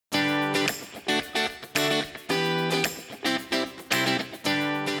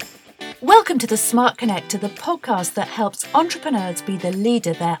Welcome to the Smart Connector, the podcast that helps entrepreneurs be the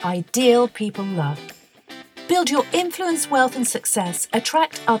leader their ideal people love. Build your influence, wealth and success,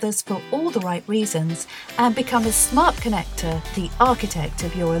 attract others for all the right reasons, and become a smart connector, the architect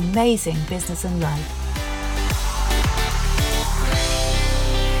of your amazing business and life.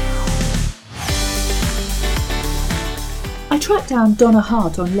 I tracked down Donna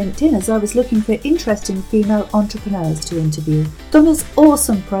Hart on LinkedIn as I was looking for interesting female entrepreneurs to interview. Donna's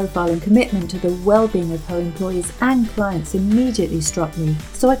awesome profile and commitment to the well-being of her employees and clients immediately struck me,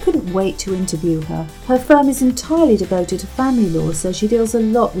 so I couldn't wait to interview her. Her firm is entirely devoted to family law, so she deals a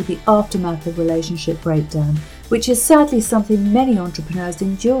lot with the aftermath of relationship breakdown, which is sadly something many entrepreneurs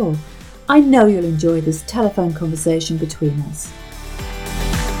endure. I know you'll enjoy this telephone conversation between us.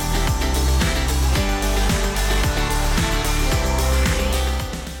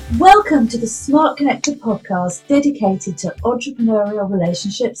 Welcome to the Smart Connector podcast dedicated to entrepreneurial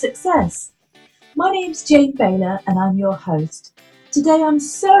relationship success. My name's Jane Baylor and I'm your host. Today I'm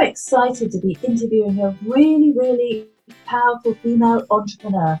so excited to be interviewing a really powerful female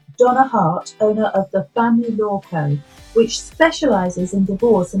entrepreneur, Donna Hart, owner of the Family Law Co., which specialises in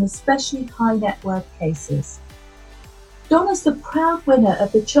divorce and especially high net worth cases. Donna's the proud winner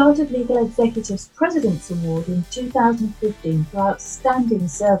of the Chartered Legal Executives President's Award in 2015 for outstanding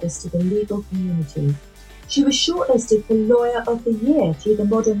service to the legal community. She was shortlisted for Lawyer of the Year through the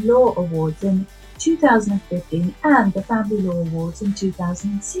Modern Law Awards in 2015 and the Family Law Awards in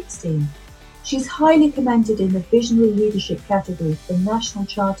 2016. She's highly commended in the Visionary Leadership category for National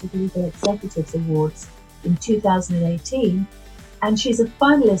Chartered Legal Executives Awards in 2018, and she's a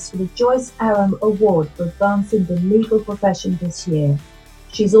finalist for the Joyce Aram Award for advancing the legal profession this year.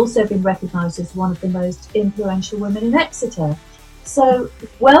 She's also been recognised as one of the most influential women in Exeter. So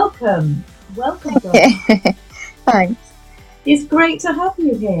welcome Donna. Thanks. It's great to have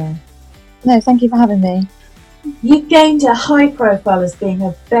you here. No, thank you for having me. You've gained a high profile as being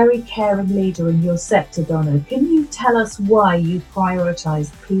a very caring leader in your sector, Donna. Can you tell us why you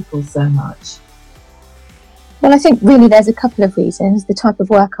prioritise people so much? Well, I think really there's a couple of reasons. The type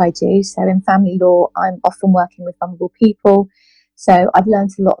of work I do. So in family law, I'm often working with vulnerable people. So I've learned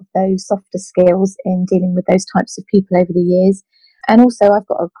a lot of those softer skills in dealing with those types of people over the years. And also I've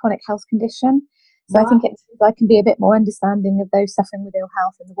got a chronic health condition. So wow. I think I can be a bit more understanding of those suffering with ill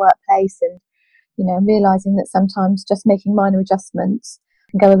health in the workplace, and, realising that sometimes just making minor adjustments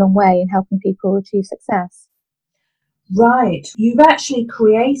can go a long way in helping people achieve success. Right. You've actually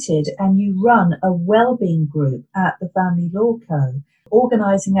created and you run a wellbeing group at the Family Law Co.,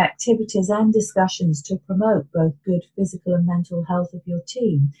 organising activities and discussions to promote both good physical and mental health of your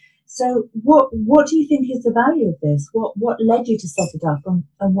team. So what do you think is the value of this? What led you to set it up,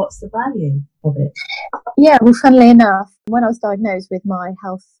 and what's the value of it? Yeah, well, funnily enough, when I was diagnosed with my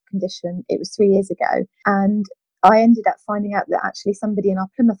health condition, it was 3 years ago, and I ended up finding out that actually somebody in our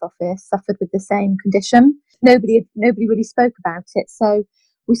Plymouth office suffered with the same condition. Nobody really spoke about it. So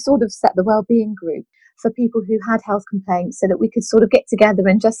we sort of set the wellbeing group for people who had health complaints so that we could sort of get together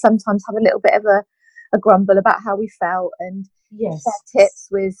and just sometimes have a little bit of a grumble about how we felt and share tips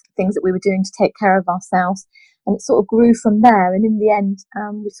with things that we were doing to take care of ourselves. And it sort of grew from there. And in the end,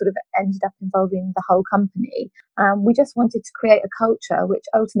 we sort of ended up involving the whole company. We just wanted to create a culture which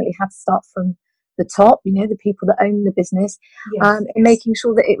ultimately had to start from the top, the people that own the business, and making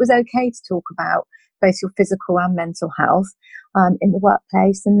sure that it was okay to talk about both your physical and mental health in the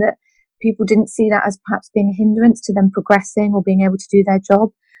workplace, and that people didn't see that as perhaps being a hindrance to them progressing or being able to do their job.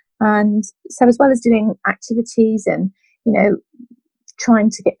 And so as well as doing activities and,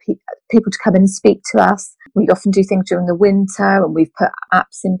 trying to get people to come in and speak to us, we often do things during the winter, and we've put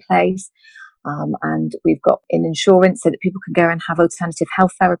apps in place, and we've got in insurance so that people can go and have alternative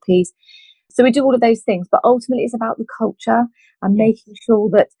health therapies. So we do all of those things, but ultimately it's about the culture and making sure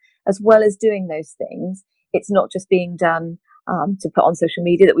that as well as doing those things, it's not just being done to put on social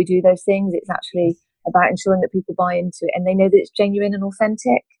media that we do those things. It's actually about ensuring that people buy into it and they know that it's genuine and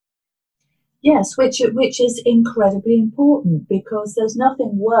authentic. Yes, which is incredibly important, because there's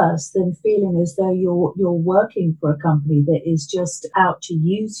nothing worse than feeling as though you're working for a company that is just out to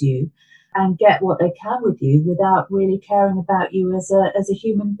use you and get what they can with you without really caring about you as a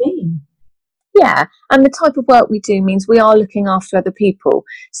human being. Yeah, and the type of work we do means we are looking after other people.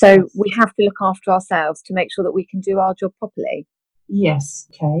 So we have to look after ourselves to make sure that we can do our job properly. Yes,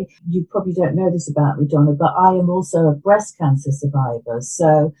 okay. You probably don't know this about me, Donna, but I am also a breast cancer survivor.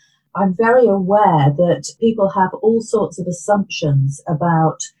 So I'm very aware that people have all sorts of assumptions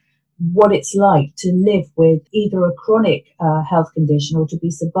about what it's like to live with either a chronic health condition or to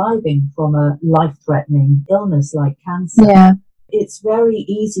be surviving from a life-threatening illness like cancer. Yeah. it's very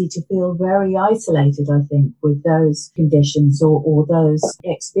easy to feel very isolated, I think, with those conditions or those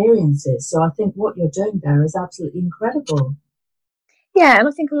experiences. So I think what you're doing there is absolutely incredible. Yeah, and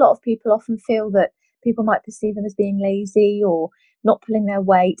I think a lot of people often feel that people might perceive them as being lazy or not pulling their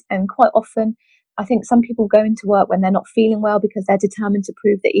weight. And quite often, I think some people go into work when they're not feeling well because they're determined to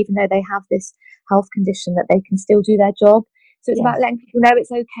prove that even though they have this health condition, that they can still do their job. So it's about Yes. letting people know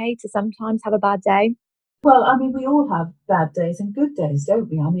it's okay to sometimes have a bad day. Well, I mean, we all have bad days and good days, don't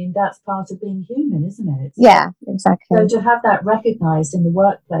we? I mean, that's part of being human, isn't it? Yeah, So exactly. to have that recognised in the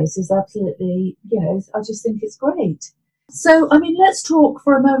workplace is absolutely, I just think it's great. So, I mean, let's talk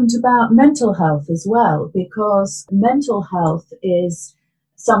for a moment about mental health as well, because mental health is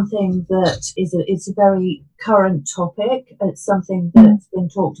something that it's a very current topic. It's something that's been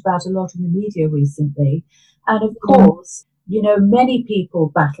talked about a lot in the media recently. And of course, many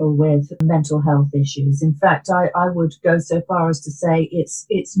people battle with mental health issues. In fact, I would go so far as to say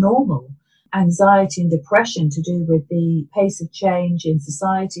it's normal. Anxiety and depression to do with the pace of change in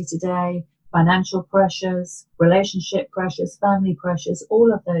society today, financial pressures, relationship pressures, family pressures,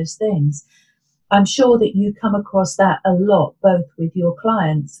 all of those things. I'm sure that you come across that a lot, both with your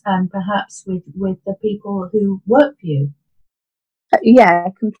clients and perhaps with the people who work for you. Yeah,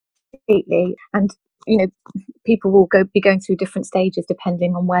 completely. And, you know, people will be going through different stages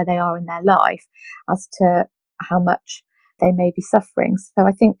depending on where they are in their life as to how much they may be suffering. So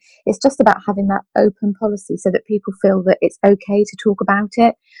I think it's just about having that open policy so that people feel that it's okay to talk about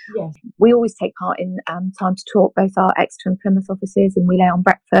it. Yes. We always take part in Time to Talk, both our Exeter and Plymouth offices, and we lay on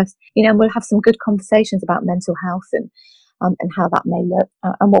breakfast, and we'll have some good conversations about mental health and how that may look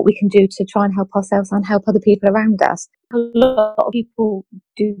and what we can do to try and help ourselves and help other people around us. A lot of people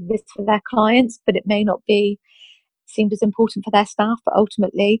do this for their clients, but it may not be seemed as important for their staff. But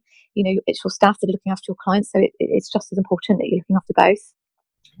ultimately, it's your staff that are looking after your clients, so it's just as important that you're looking after both.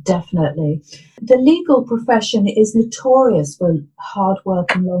 Definitely. The legal profession is notorious for hard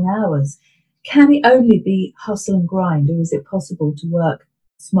work and long hours. Can it only be hustle and grind, or is it possible to work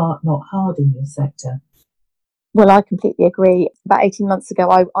smart, not hard in your sector? Well, I completely agree. About 18 months ago,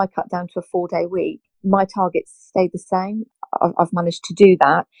 I cut down to a 4-day week. My targets stayed the same. I've managed to do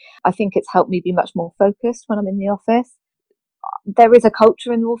that. I think it's helped me be much more focused when I'm in the office. There is a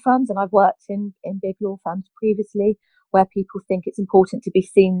culture in law firms, and I've worked in big law firms previously, where people think it's important to be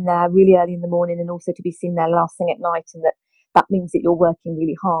seen there really early in the morning and also to be seen there last thing at night, and that means that you're working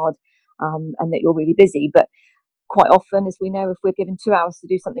really hard and that you're really busy. But quite often, as we know, if we're given 2 hours to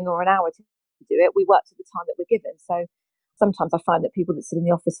do something or an hour to do it, we work to the time that we're given. So sometimes I find that people that sit in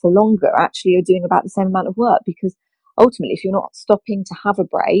the office for longer actually are doing about the same amount of work, because ultimately, if you're not stopping to have a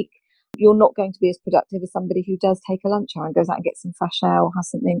break, you're not going to be as productive as somebody who does take a lunch hour and goes out and gets some fresh air or has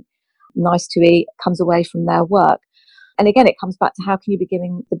something nice to eat, comes away from their work. And again, it comes back to how can you be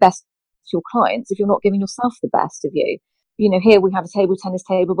giving the best to your clients if you're not giving yourself the best of you? Here we have a table tennis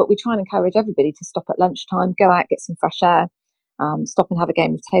table, but we try and encourage everybody to stop at lunchtime, go out, get some fresh air, stop and have a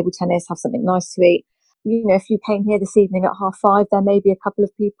game of table tennis, have something nice to eat. If you came here this evening at 5:30, there may be a couple of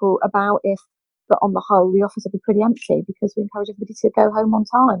people about, but on the whole, the office will be pretty empty because we encourage everybody to go home on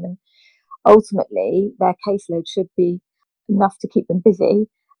time. And ultimately, their caseload should be enough to keep them busy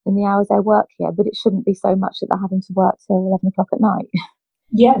in the hours they work here, but it shouldn't be so much that they're having to work till 11 o'clock at night.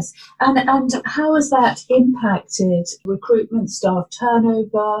 Yes. And how has that impacted recruitment, staff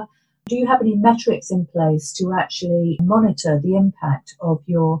turnover? Do you have any metrics in place to actually monitor the impact of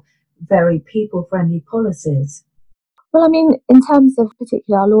your very people-friendly policies? Well, I mean, in terms of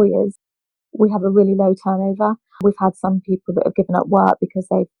particularly our lawyers, we have a really low turnover. We've had some people that have given up work because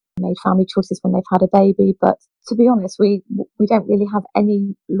they've made family choices when they've had a baby. But to be honest, we don't really have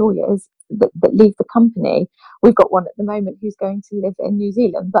any lawyers that leave the company. We've got one at the moment who's going to live in New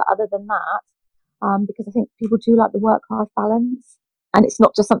Zealand. But other than that, because I think people do like the work-life balance. And it's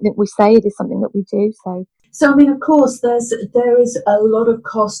not just something we say, it is something that we do. So, I mean, of course, there is a lot of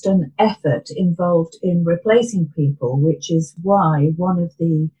cost and effort involved in replacing people, which is why one of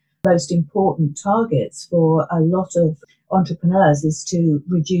the most important targets for a lot of entrepreneurs is to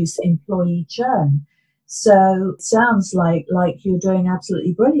reduce employee churn. So it sounds like you're doing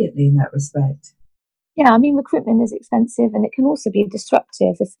absolutely brilliantly in that respect. Yeah, I mean, recruitment is expensive and it can also be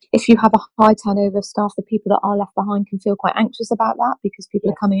disruptive. If you have a high turnover of staff, the people that are left behind can feel quite anxious about that because people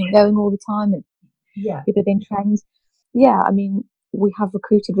Yes. are coming and going all the time and Yeah. people are being trained. Yeah, I mean, we have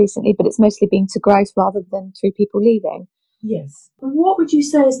recruited recently, but it's mostly been to growth rather than through people leaving. Yes. What would you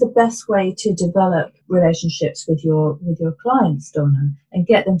say is the best way to develop relationships with your clients, Donna, and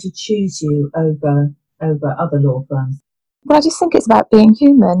get them to choose you over other law firms? Well, I just think it's about being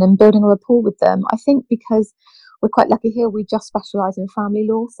human and building a rapport with them. I think because we're quite lucky here. We just specialise in family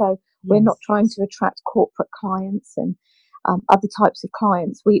law, so we're not trying to attract corporate clients and other types of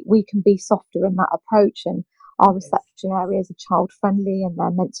clients. We can be softer in that approach, and our reception areas are child friendly and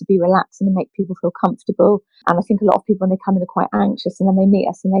they're meant to be relaxing and make people feel comfortable. And I think a lot of people, when they come in, are quite anxious, and then they meet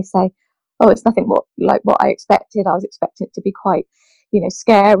us and they say, "Oh, it's nothing like what I expected. I was expecting it to be quite,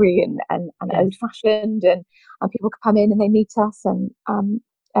 scary and old fashioned." And people come in and they meet us and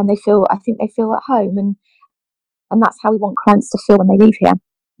they feel, I think they feel at home, and that's how we want clients to feel when they leave here.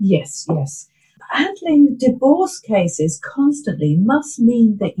 Yes. Handling divorce cases constantly must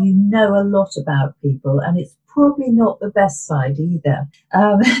mean that you know a lot about people, and it's probably not the best side either.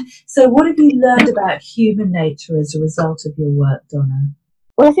 So what have you learned about human nature as a result of your work, Donna?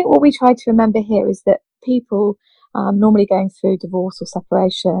 Well, I think what we try to remember here is that people normally going through divorce or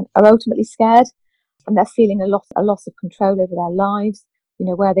separation are ultimately scared, and they're feeling a loss of control over their lives.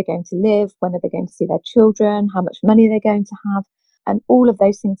 Where are they going to live? When are they going to see their children? How much money are they going to have? And all of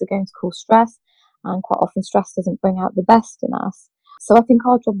those things are going to cause stress. And quite often stress doesn't bring out the best in us. So I think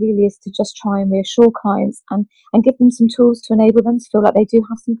our job really is to just try and reassure clients and give them some tools to enable them to feel like they do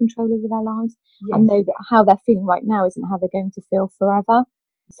have some control over their lives, and know that how they're feeling right now isn't how they're going to feel forever.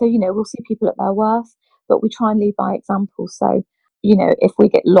 So, we'll see people at their worst, but we try and lead by example. So, if we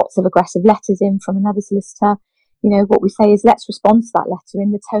get lots of aggressive letters in from another solicitor, what we say is, let's respond to that letter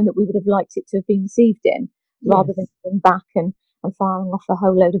in the tone that we would have liked it to have been received in, rather than going back and firing off a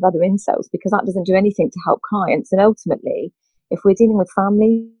whole load of other insults, because that doesn't do anything to help clients. And ultimately, if we're dealing with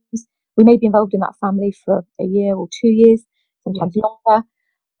families, we may be involved in that family for a year or 2 years, sometimes longer.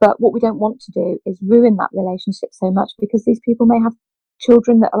 But what we don't want to do is ruin that relationship so much, because these people may have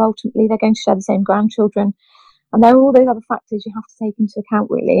children that are ultimately, they're going to share the same grandchildren. And there are all those other factors you have to take into account,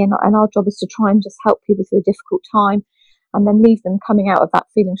 really. And our job is to try and just help people through a difficult time, and then leave them coming out of that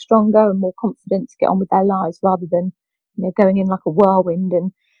feeling stronger and more confident to get on with their lives, rather than going in like a whirlwind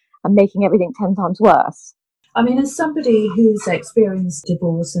and making everything 10 times worse. I mean, as somebody who's experienced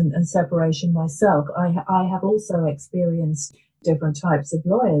divorce and separation myself, I have also experienced different types of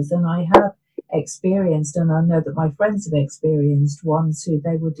lawyers, and I have experienced, and I know that my friends have experienced, ones who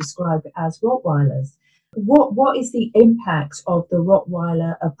they would describe as Rottweilers. What is the impact of the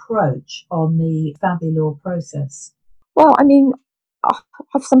Rottweiler approach on the family law process? Well, I mean,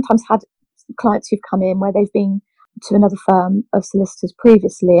 I've sometimes had clients who've come in where they've been to another firm of solicitors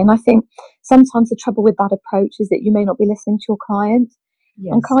previously, and I think sometimes the trouble with that approach is that you may not be listening to your client.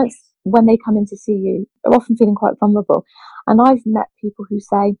 And clients, when they come in to see you, are often feeling quite vulnerable. And I've met people who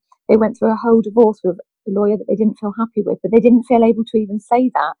say they went through a whole divorce with a lawyer that they didn't feel happy with, but they didn't feel able to even say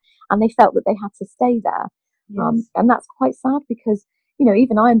that, and they felt that they had to stay there. And that's quite sad, because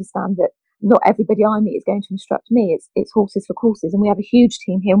even I understand that not everybody I meet is going to instruct me. It's horses for courses, and we have a huge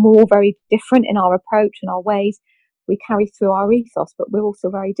team here, and we're all very different in our approach and our ways. We carry through our ethos, but we're also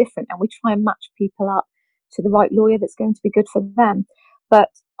very different, and we try and match people up to the right lawyer that's going to be good for them. But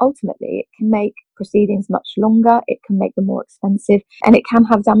ultimately, it can make proceedings much longer, it can make them more expensive, and it can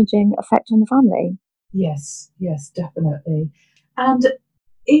have damaging effect on the family. Yes, definitely. And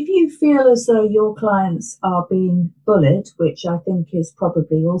if you feel as though your clients are being bullied, which I think is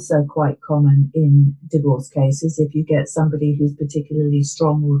probably also quite common in divorce cases, if you get somebody who's particularly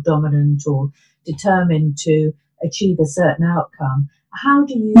strong or dominant or determined to achieve a certain outcome, how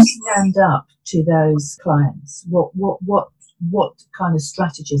do you stand up to those clients? What kind of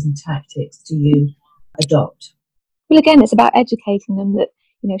strategies and tactics do you adopt? Well, again, it's about educating them that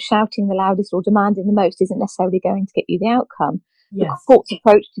shouting the loudest or demanding the most isn't necessarily going to get you the outcome. The court's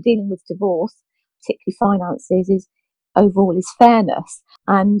approach to dealing with divorce, particularly finances, is fairness.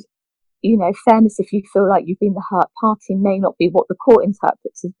 And fairness, if you feel like you've been the hurt party, may not be what the court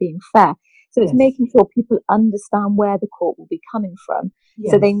interprets as being fair. So it's making sure people understand where the court will be coming from,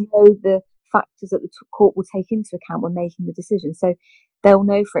 so they know the factors that the court will take into account when making the decision. So they'll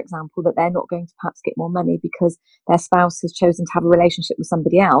know, for example, that they're not going to perhaps get more money because their spouse has chosen to have a relationship with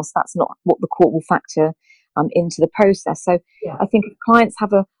somebody else. That's not what the court will factor into the process. So I think if clients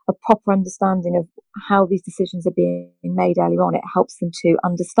have a proper understanding of how these decisions are being made early on, it helps them to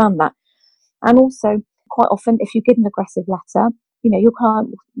understand that. And also, quite often, if you give an aggressive letter, your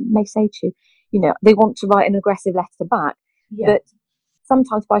client may say to you, they want to write an aggressive letter back. But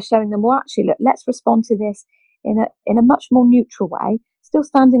sometimes by showing them, well, actually, look, let's respond to this in a much more neutral way, still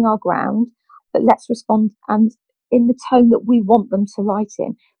standing our ground, but let's respond and in the tone that we want them to write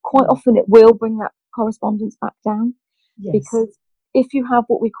in. Quite often it will bring that correspondence back down, because if you have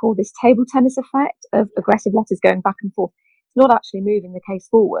what we call this table tennis effect of aggressive letters going back and forth, it's not actually moving the case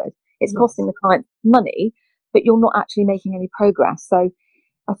forward. It's costing the client money, but you're not actually making any progress. So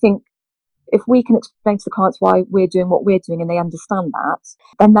I think if we can explain to the clients why we're doing what we're doing and they understand that,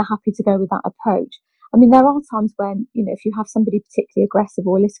 then they're happy to go with that approach. I mean, there are times when, if you have somebody particularly aggressive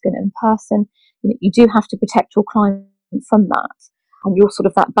or litigant in person, you do have to protect your client from that. And you're sort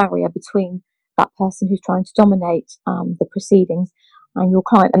of that barrier between that person who's trying to dominate the proceedings and your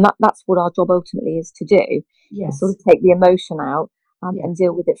client. And that's what our job ultimately is to do, Yes. to sort of take the emotion out Yeah. and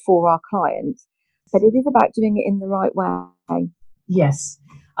deal with it for our clients. But it is about doing it in the right way. Yes,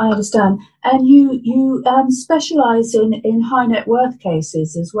 I understand. And you specialise in high net worth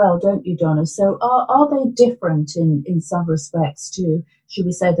cases as well, don't you, Donna? So are they different in some respects to, should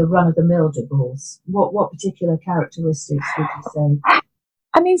we say, the run of the mill divorce? What particular characteristics would you say?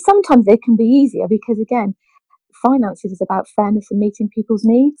 I mean, sometimes they can be easier because, again, finances is about fairness and meeting people's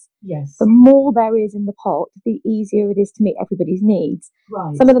needs. Yes. The more there is in the pot, the easier it is to meet everybody's needs.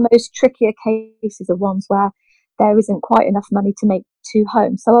 Right. Some of the most trickier cases are ones where there isn't quite enough money to make two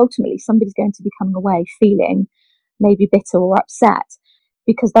homes. So ultimately, somebody's going to be coming away feeling maybe bitter or upset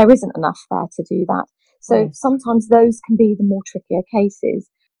because there isn't enough there to do that. So Yes. sometimes those can be the more trickier cases.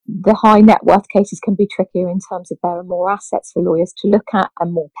 The high net worth cases can be trickier in terms of there are more assets for lawyers to look at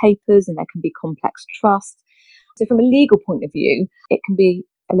and more papers, and there can be complex trusts. So from a legal point of view, it can be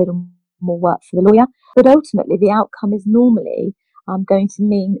a little more work for the lawyer, but ultimately the outcome is normally going to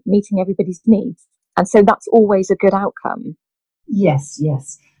mean meeting everybody's needs. And so that's always a good outcome. Yes,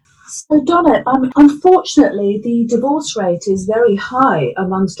 yes. So, Donna, unfortunately, the divorce rate is very high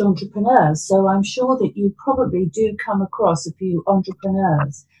amongst entrepreneurs. So I'm sure that you probably do come across a few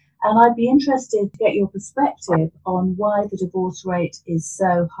entrepreneurs. And I'd be interested to get your perspective on why the divorce rate is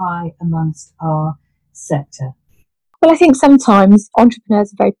so high amongst our sector. Well, I think sometimes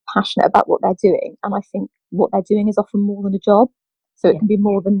entrepreneurs are very passionate about what they're doing. And I think what they're doing is often more than a job. So it can be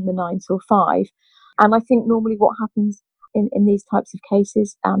more than the 9 till 5. And I think normally what happens in these types of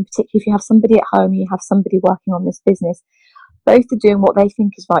cases, particularly if you have somebody at home, you have somebody working on this business, both are doing what they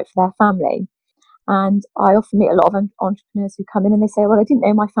think is right for their family. And I often meet a lot of entrepreneurs who come in and they say, well, I didn't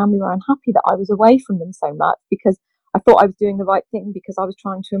know my family were unhappy that I was away from them so much because I thought I was doing the right thing because I was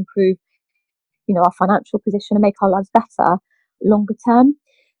trying to improve, our financial position and make our lives better longer term.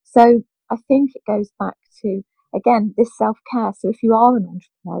 So I think it goes back to, again, this self-care. So if you are an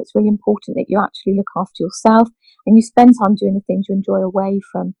entrepreneur, it's really important that you actually look after yourself and you spend time doing the things you enjoy away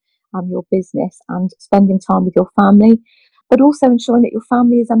from your business and spending time with your family, but also ensuring that your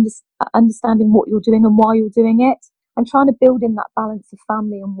family is understanding what you're doing and why you're doing it, and trying to build in that balance of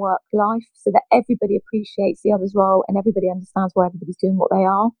family and work life so that everybody appreciates the other's role and everybody understands why everybody's doing what they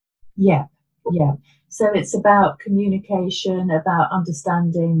are. Yeah. Yeah. So it's about communication, about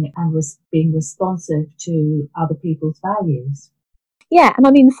understanding and being responsive to other people's values. Yeah. And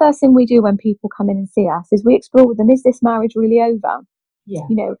I mean, the first thing we do when people come in and see us is we explore with them, is this marriage really over? Yeah.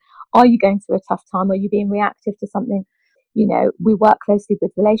 Are you going through a tough time? Are you being reactive to something? We work closely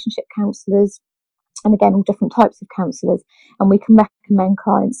with relationship counsellors and, again, all different types of counsellors. And we can recommend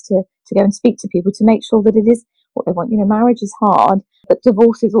clients to go and speak to people to make sure that it is what they want. Marriage is hard, but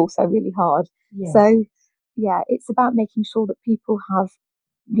divorce is also really hard. Yes. So, yeah, it's about making sure that people have,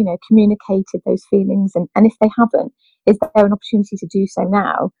 communicated those feelings. And if they haven't, is there an opportunity to do so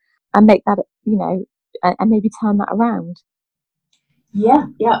now and make that, and maybe turn that around? Yeah,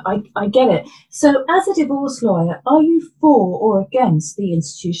 I get it. So as a divorce lawyer, are you for or against the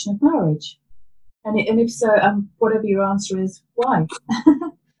institution of marriage? And if so, whatever your answer is, why?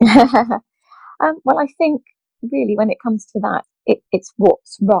 Well, I think really when it comes to that, it's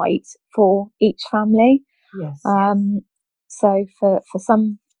what's right for each family. Yes. So for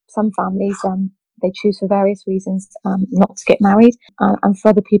some families, they choose for various reasons not to get married, and for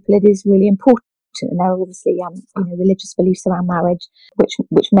other people, it is really important. And there are obviously religious beliefs around marriage,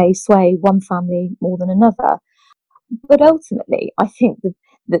 which may sway one family more than another. But ultimately, I think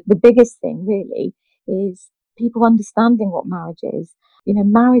the biggest thing really is people understanding what marriage is.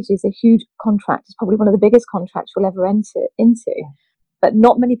 Marriage is a huge contract. It's probably one of the biggest contracts you'll ever enter into. But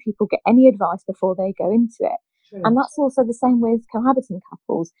not many people get any advice before they go into it. True. And that's also the same with cohabiting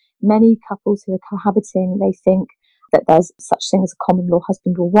couples. Many couples who are cohabiting, they think that there's such thing as a common law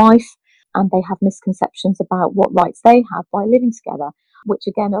husband or wife, and they have misconceptions about what rights they have by living together, which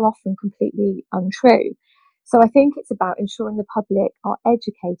again are often completely untrue. So I think it's about ensuring the public are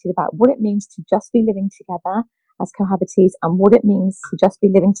educated about what it means to just be living together as cohabitees and what it means to just be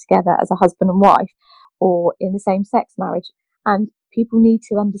living together as a husband and wife or in the same sex marriage. And people need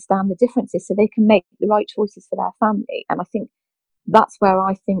to understand the differences so they can make the right choices for their family. And I think that's where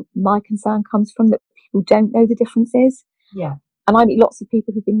I think my concern comes from, that people don't know the differences. Yeah. And I meet lots of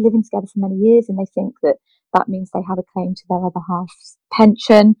people who've been living together for many years and they think that means they have a claim to their other half's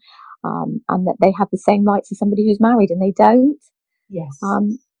pension. and that they have the same rights as somebody who's married, and they don't. Yes.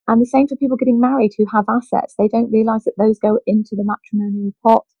 And the same for people getting married who have assets. They don't realise that those go into the matrimonial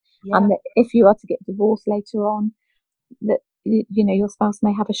pot, and that if you are to get divorced later on, that your spouse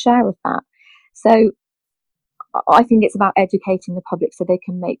may have a share of that. So I think it's about educating the public so they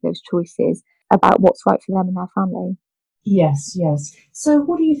can make those choices about what's right for them and their family. Yes. So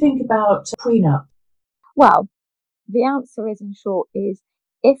what do you think about prenup? Well, the answer is, in short, is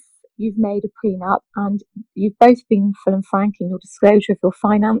if you've made a prenup and you've both been full and frank in your disclosure of your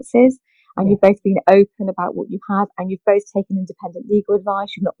finances, and you've both been open about what you have, and you've both taken independent legal advice,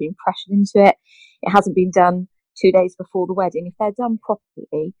 you've not been pressured into it, it hasn't been done 2 days before the wedding. If they're done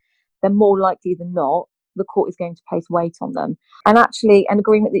properly, then more likely than not, the court is going to place weight on them. And actually, an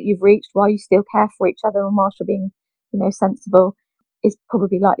agreement that you've reached while you still care for each other and whilst you're being, sensible, is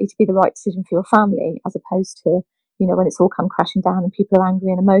probably likely to be the right decision for your family, as opposed to, when it's all come crashing down and people are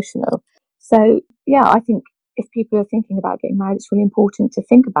angry and emotional. So, yeah, I think if people are thinking about getting married, it's really important to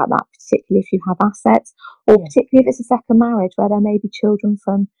think about that, particularly if you have assets, or particularly if it's a second marriage where there may be children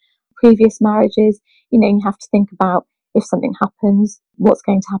from previous marriages. You have to think about, if something happens, what's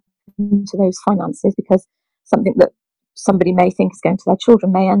going to happen to those finances, because something that somebody may think is going to their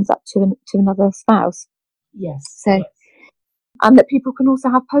children may end up to another spouse. Yes. So, and that people can also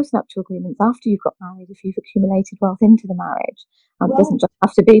have postnuptial agreements after you've got married if you've accumulated wealth into the marriage. It doesn't just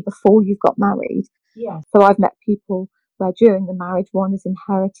have to be before you've got married. So I've met people where during the marriage one has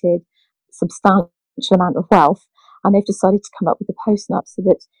inherited a substantial amount of wealth, and they've decided to come up with a postnup so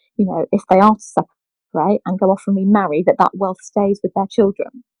that, if they are to separate and go off and remarry, that wealth stays with their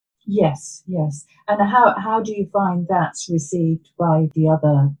children. Yes. And how do you find that's received by the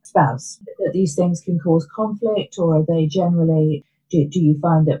other spouse? That these things can cause conflict, or are they generally, do you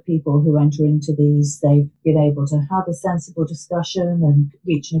find that people who enter into these, they've been able to have a sensible discussion and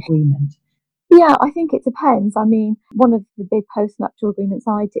reach an agreement? Yeah, I think it depends. I mean, one of the big postnuptial agreements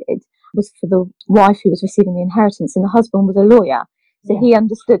I did was for the wife who was receiving the inheritance, and the husband was a lawyer. So he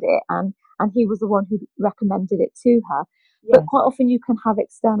understood it, and he was the one who recommended it to her. But quite often you can have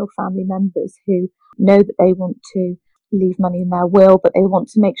external family members who know that they want to leave money in their will, but they want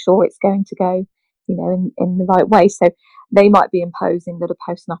to make sure it's going to go, in the right way. So they might be imposing that a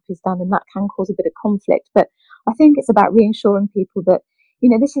postnup is done, and that can cause a bit of conflict. But I think it's about reassuring people that,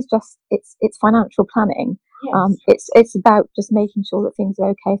 this is just, it's financial planning. It's about just making sure that things are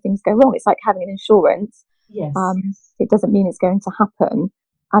okay if things go wrong. It's like having an insurance. It doesn't mean it's going to happen,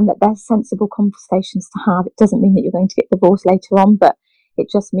 and that there's sensible conversations to have. It doesn't mean that you're going to get divorced later on, but it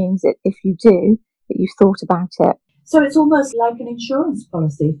just means that if you do, that you've thought about it. So it's almost like an insurance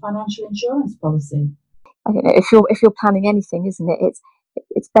policy, financial insurance policy. I don't know, if you're planning anything, isn't it?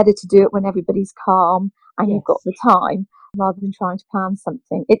 It's better to do it when everybody's calm and you've got the time, rather than trying to plan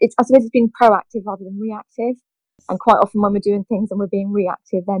something. I suppose it's being proactive rather than reactive. And quite often when we're doing things and we're being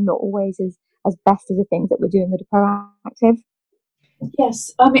reactive, they're not always as best as the things that we're doing that are proactive.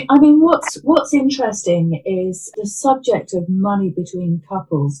 Yes, I mean, what's interesting is the subject of money between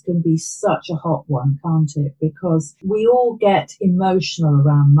couples can be such a hot one, can't it? Because we all get emotional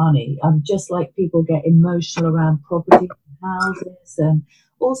around money, just like people get emotional around property and houses and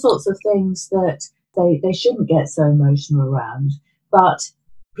all sorts of things that they shouldn't get so emotional around, but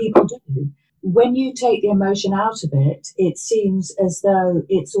people do. When you take the emotion out of it, it seems as though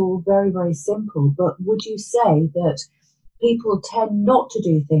it's all very, very simple. But would you say that people tend not to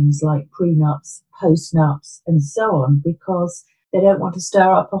do things like prenups, postnups, and so on because they don't want to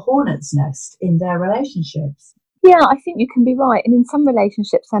stir up a hornet's nest in their relationships? Yeah, I think you can be right. And in some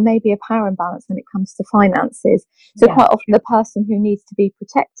relationships, there may be a power imbalance when it comes to finances. So quite often the person who needs to be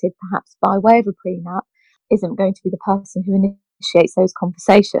protected, perhaps by way of a prenup, isn't going to be the person who initiates those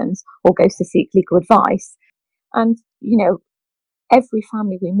conversations or goes to seek legal advice. And, every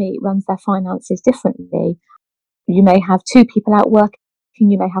family we meet runs their finances differently. You may have two people out working,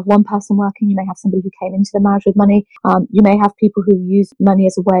 you may have one person working, you may have somebody who came into the marriage with money, you may have people who use money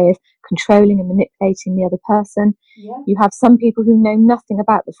as a way of controlling and manipulating the other person. You have some people who know nothing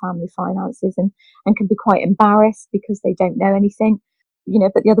about the family finances and can be quite embarrassed because they don't know anything,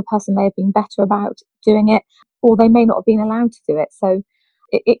 but the other person may have been better about doing it, or they may not have been allowed to do it. So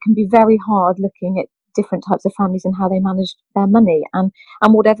it can be very hard looking at different types of families and how they manage their money, and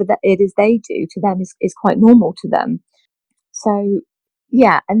whatever that it is they do to them is quite normal to them. So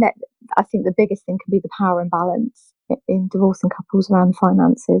and that, I think the biggest thing can be the power imbalance in divorcing couples around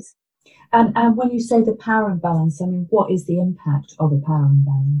finances. And when you say the power imbalance, I mean, what is the impact of a power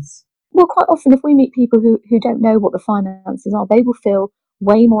imbalance? Well, quite often if we meet people who don't know what the finances are, they will feel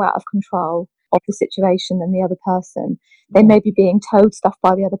way more out of control. of the situation than the other person. They may be being told stuff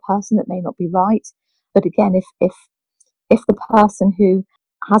by the other person that may not be right. But again, if the person who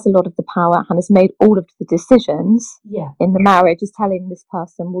has a lot of the power and has made all of the decisions in the marriage is telling this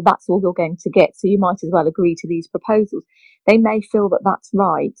person, well, that's all you're going to get, so you might as well agree to these proposals, they may feel that that's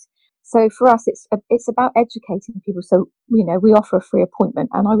right. So for us, it's about educating people. So, we offer a free appointment.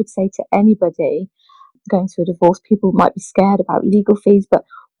 And I would say to anybody going through a divorce, people might be scared about legal fees, but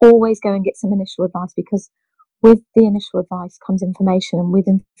always go and get some initial advice, because with the initial advice comes information, and with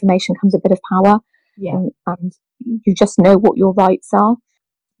information comes a bit of power. And you just know what your rights are.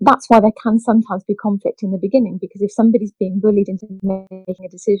 That's why there can sometimes be conflict in the beginning, because if somebody's being bullied into making a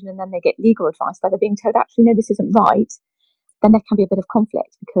decision and then they get legal advice where they're being told, actually, no, this isn't right, then there can be a bit of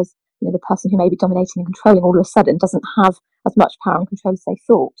conflict, because the person who may be dominating and controlling all of a sudden doesn't have as much power and control as they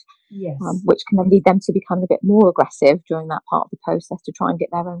thought, which can then lead them to become a bit more aggressive during that part of the process to try and get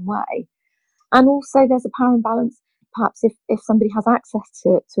their own way. And also there's a power imbalance. Perhaps if somebody has access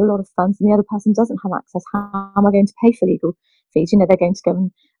to a lot of funds and the other person doesn't have access, how am I going to pay for legal fees? They're going to go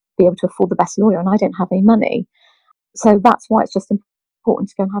and be able to afford the best lawyer, and I don't have any money. So that's why it's just important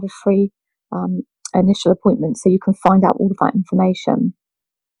to go and have a free initial appointment, so you can find out all of that information.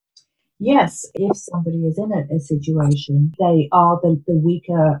 Yes, if somebody is in a situation, they are the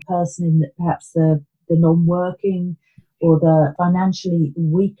weaker person in perhaps the non-working or the financially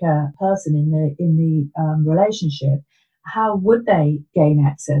weaker person in the relationship, how would they gain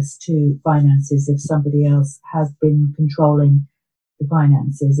access to finances if somebody else has been controlling the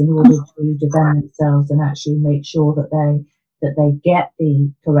finances, in order to defend themselves and actually make sure that they get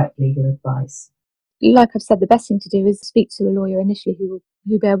the correct legal advice? Like I've said, the best thing to do is speak to a lawyer initially who'll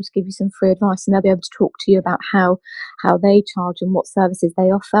be able to give you some free advice, and they'll be able to talk to you about how they charge and what services they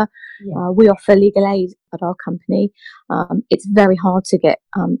offer. We offer legal aid at our company. It's very hard to get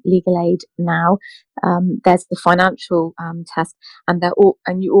legal aid now. There's the financial test,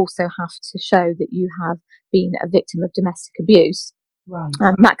 and you also have to show that you have been a victim of domestic abuse. Right.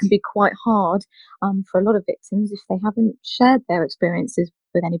 That can be quite hard for a lot of victims if they haven't shared their experiences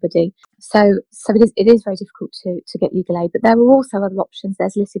with anybody. So it is very difficult to get legal aid. But there are also other options.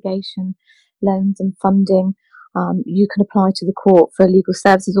 There's litigation, loans and funding. You can apply to the court for a legal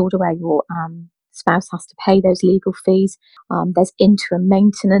services order where your spouse has to pay those legal fees. There's interim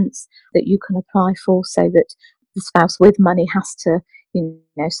maintenance that you can apply for, so that the spouse with money has to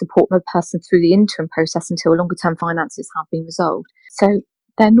support the person through the interim process until longer term finances have been resolved. So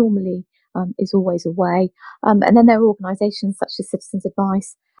there normally is always a way. And then there are organisations such as Citizens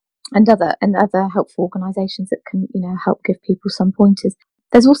Advice and other helpful organisations that can help give people some pointers.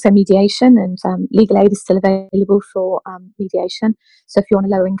 There's also mediation, and legal aid is still available for mediation. So if you're on a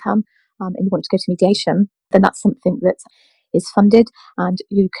lower income and you want to go to mediation, then that's something that is funded, and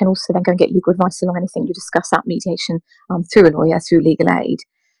you can also then go and get legal advice along anything you discuss at mediation through a lawyer, through legal aid.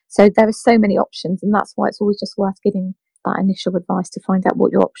 So there are so many options, and that's why it's always just worth getting that initial advice to find out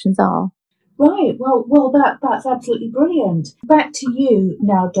what your options are. Right. Well, that's absolutely brilliant. Back to you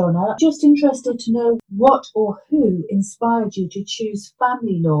now, Donna. Just interested to know what or who inspired you to choose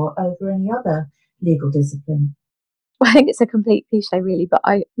family law over any other legal discipline. Well, I think it's a complete cliche, really, but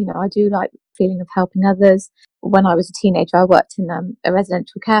I do like the feeling of helping others. When I was a teenager, I worked in a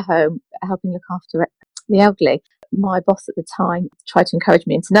residential care home, helping look after the elderly. My boss at the time tried to encourage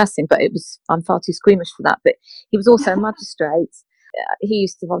me into nursing, but I'm far too squeamish for that. But he was also a magistrate. He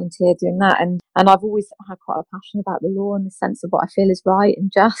used to volunteer doing that, and I've always had quite a passion about the law and the sense of what I feel is right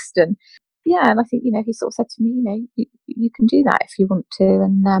and just. And and I think he sort of said to me, you can do that if you want to.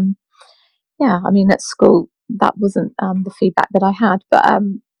 And at school that wasn't the feedback that I had, but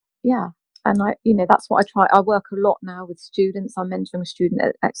and I that's what I try. I work a lot now with students. I'm mentoring a student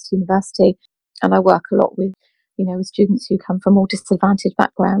at Exeter University, and I work a lot with with students who come from more disadvantaged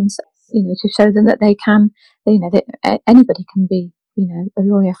backgrounds, to show them that they can, that anybody can be a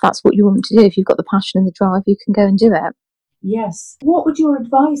lawyer if that's what you want to do. If you've got the passion and the drive, you can go and do it. Yes. What would your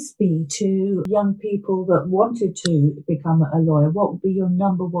advice be to young people that wanted to become a lawyer? What would be your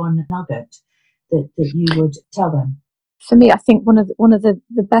number one nugget that you would tell them? For me, I think one of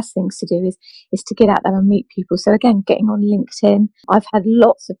the best things to do is to get out there and meet people. So again, getting on LinkedIn. I've had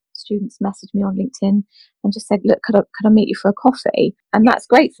lots of students message me on LinkedIn and just said, "Look, could I meet you for a coffee?" And that's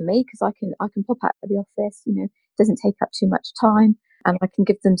great for me, because I can pop out of the office. It doesn't take up too much time, and I can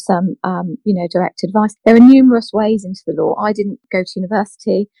give them some direct advice. There are numerous ways into the law. I didn't go to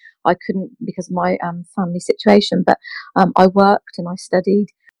university. I couldn't because of my family situation, but I worked and I studied.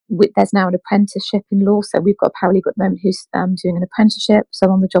 there's now an apprenticeship in law, so we've got a paralegal at the moment who's doing an apprenticeship, so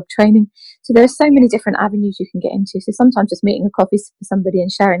on the job training. So there are so many different avenues you can get into. So sometimes just meeting a coffee for somebody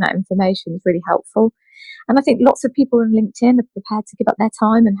and sharing that information is really helpful. And I think lots of people on LinkedIn are prepared to give up their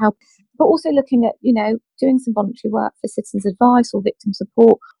time and help, but also looking at, doing some voluntary work for citizens advice or victim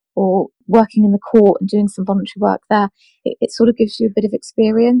support, or working in the court and doing some voluntary work there. It sort of gives you a bit of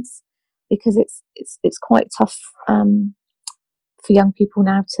experience, because it's quite tough for young people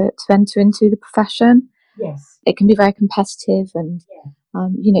now to enter into the profession. Yes. It can be very competitive, and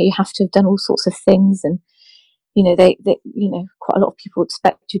you have to have done all sorts of things, and they quite a lot of people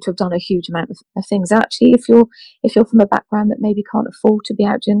expect you to have done a huge amount of things. Actually, if you're from a background that maybe can't afford to be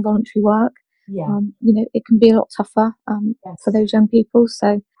out doing voluntary work, it can be a lot tougher for those young people.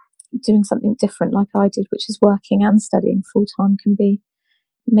 So doing something different like I did, which is working and studying full time, can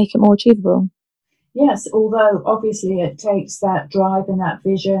make it more achievable. Yes, although obviously it takes that drive and that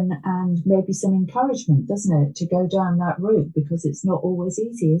vision and maybe some encouragement, doesn't it, to go down that route, because it's not always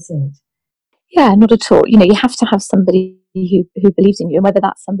easy, is it? Yeah, not at all. You have to have somebody who believes in you, and whether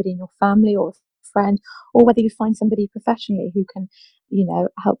that's somebody in your family or a friend, or whether you find somebody professionally who can,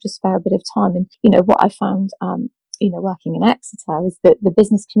 help to spare a bit of time. And, what I found, working in Exeter is that the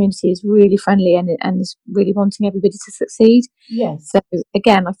business community is really friendly and is really wanting everybody to succeed. Yes. So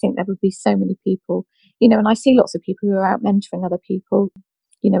again, I think there would be so many people, and I see lots of people who are out mentoring other people,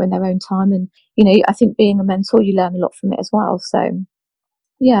 in their own time. And, I think being a mentor, you learn a lot from it as well. So,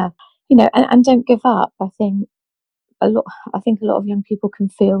 yeah, and don't give up. I think a lot of young people can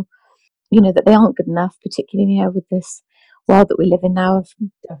feel, that they aren't good enough, particularly, with this world that we live in now of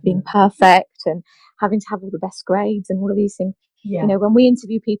being perfect and having to have all the best grades and all of these things. Yeah. When we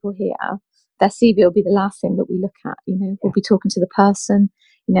interview people here, their CV will be the last thing that we look at. We'll be talking to the person,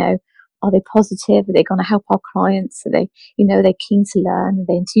 are they positive? Are they going to help our clients? Are they, are they keen to learn? Are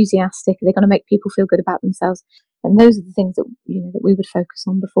they enthusiastic? Are they going to make people feel good about themselves? And those are the things that, that we would focus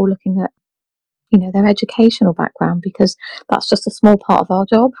on before looking at, their educational background, because that's just a small part of our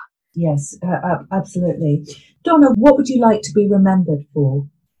job. Yes, absolutely. Donna, what would you like to be remembered for?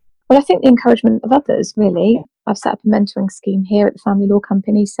 Well, I think the encouragement of others, really. Yeah. I've set up a mentoring scheme here at the Family Law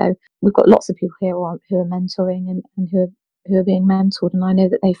Company, so we've got lots of people here who are mentoring and who are being mentored, and I know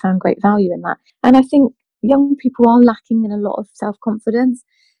that they found great value in that. And I think young people are lacking in a lot of self-confidence.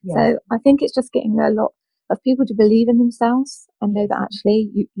 Yes. So I think it's just getting a lot of people to believe in themselves and know that actually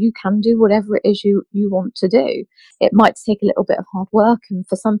you can do whatever it is you want to do. It might take a little bit of hard work, and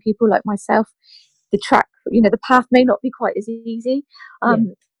for some people like myself, the track, the path may not be quite as easy.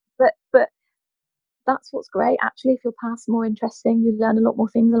 But that's what's great. Actually, if your path's more interesting, you learn a lot more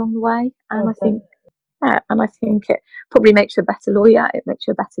things along the way. And I think it probably makes you a better lawyer. It makes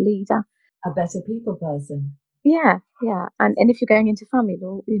you a better leader, a better people person. Yeah. And if you're going into family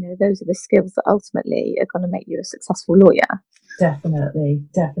law, those are the skills that ultimately are going to make you a successful lawyer. Definitely.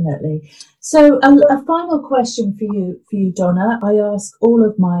 So a final question for you, Donna. I ask all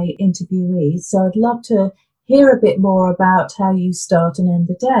of my interviewees, so I'd love to hear a bit more about how you start and end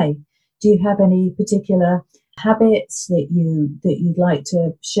the day. Do you have any particular habits that you'd like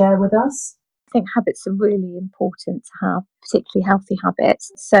to share with us? I think habits are really important to have, particularly healthy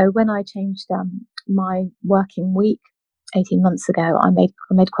habits. So when I changed my working week 18 months ago, I made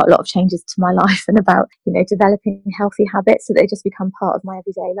quite a lot of changes to my life and about, developing healthy habits so they just become part of my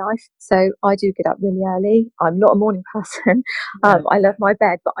everyday life. So I do get up really early. I'm not a morning person. I love my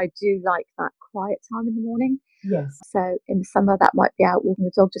bed, but I do like that quiet time in the morning. Yes. So in the summer, that might be out walking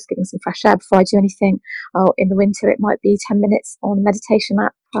the dog, just getting some fresh air before I do anything. Or in the winter, it might be 10 minutes on a meditation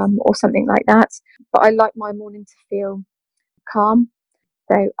app or something like that. But I like my morning to feel calm.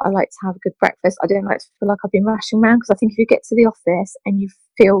 So I like to have a good breakfast. I don't like to feel like I've been rushing around, because I think if you get to the office and you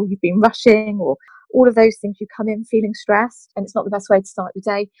feel you've been rushing or all of those things, you come in feeling stressed, and it's not the best way to start the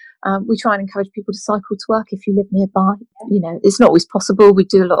day. We try and encourage people to cycle to work if you live nearby. It's not always possible. We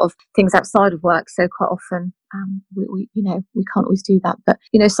do a lot of things outside of work, so quite often we can't always do that. But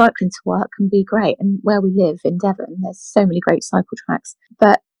cycling to work can be great, and where we live in Devon, there's so many great cycle tracks.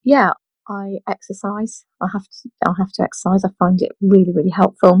 But yeah, I exercise. I have to exercise. I find it really, really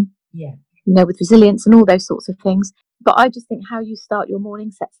helpful. Yeah. With resilience and all those sorts of things. But I just think how you start your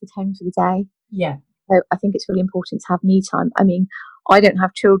morning sets the tone for the day. Yeah. So I think it's really important to have me time. I mean, I don't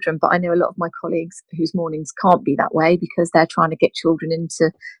have children, but I know a lot of my colleagues whose mornings can't be that way because they're trying to get children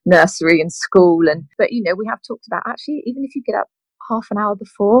into nursery and school. But we have talked about, actually, even if you get up half an hour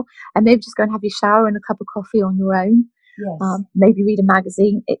before and maybe just go and have your shower and a cup of coffee on your own. Yes. Maybe read a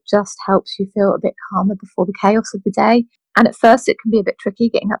magazine. It just helps you feel a bit calmer before the chaos of the day. And at first it can be a bit tricky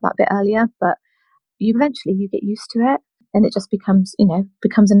getting up that bit earlier, but eventually you get used to it. and it just becomes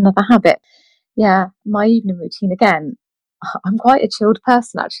another habit. Yeah, my evening routine again. I'm quite a chilled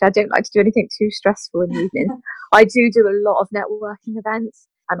person, actually. I don't like to do anything too stressful in the evening. I do a lot of networking events,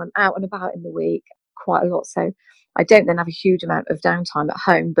 and I'm out and about in the week quite a lot. So I don't then have a huge amount of downtime at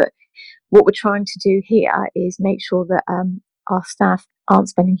home. But what we're trying to do here is make sure that our staff aren't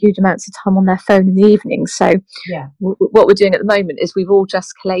spending huge amounts of time on their phone in the evening. So what we're doing at the moment is we've all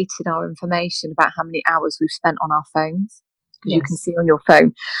just collated our information about how many hours we've spent on our phones, because you can see on your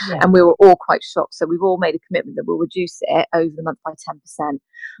phone. And we were all quite shocked. So we've all made a commitment that we'll reduce it over the month by 10%.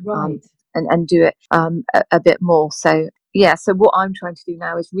 Right. And do it a bit more. So so what I'm trying to do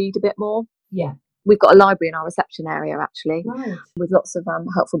now is read a bit more. Yeah. We've got a library in our reception area, actually, right, with lots of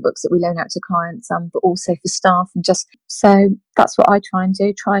helpful books that we loan out to clients, but also for staff. And just so that's what I try and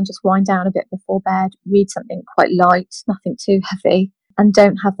do. Try and just wind down a bit before bed, read something quite light, nothing too heavy, and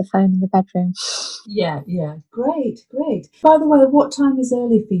don't have the phone in the bedroom. Yeah. Great. By the way, what time is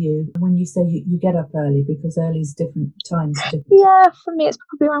early for you when you say you get up early? Because early is different times. Yeah, for me, it's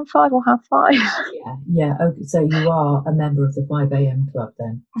probably around 5 or 5:30. Yeah. Okay, so you are a member of the 5 a.m. club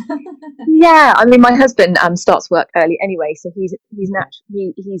then. Yeah, I mean, my husband starts work early anyway, so he's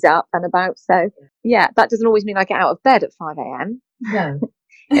up and about. So that doesn't always mean I get out of bed at 5 a.m. No.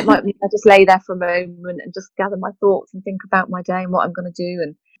 It might mean I just lay there for a moment and just gather my thoughts and think about my day and what I'm going to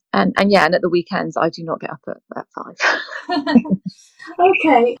do. And at the weekends, I do not get up at 5.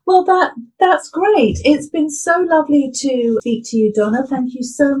 Okay, well that's great. It's been so lovely to speak to you, Donna. Thank you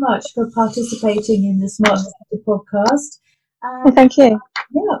so much for participating in the Smart Connected podcast. Thank you.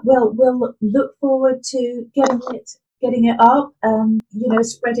 Yeah, we'll look forward to getting it up and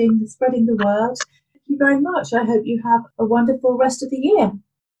spreading the word. Thank you very much. I hope you have a wonderful rest of the year.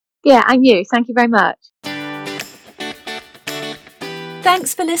 Yeah, and you. Thank you very much.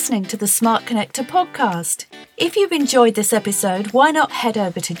 Thanks for listening to the Smart Connector podcast. If you've enjoyed this episode, why not head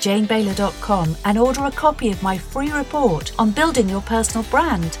over to janebaylor.com and order a copy of my free report on building your personal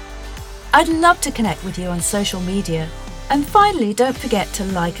brand. I'd love to connect with you on social media. And finally, don't forget to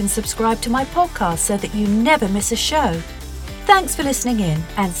like and subscribe to my podcast so that you never miss a show. Thanks for listening in,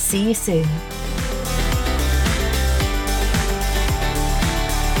 and see you soon.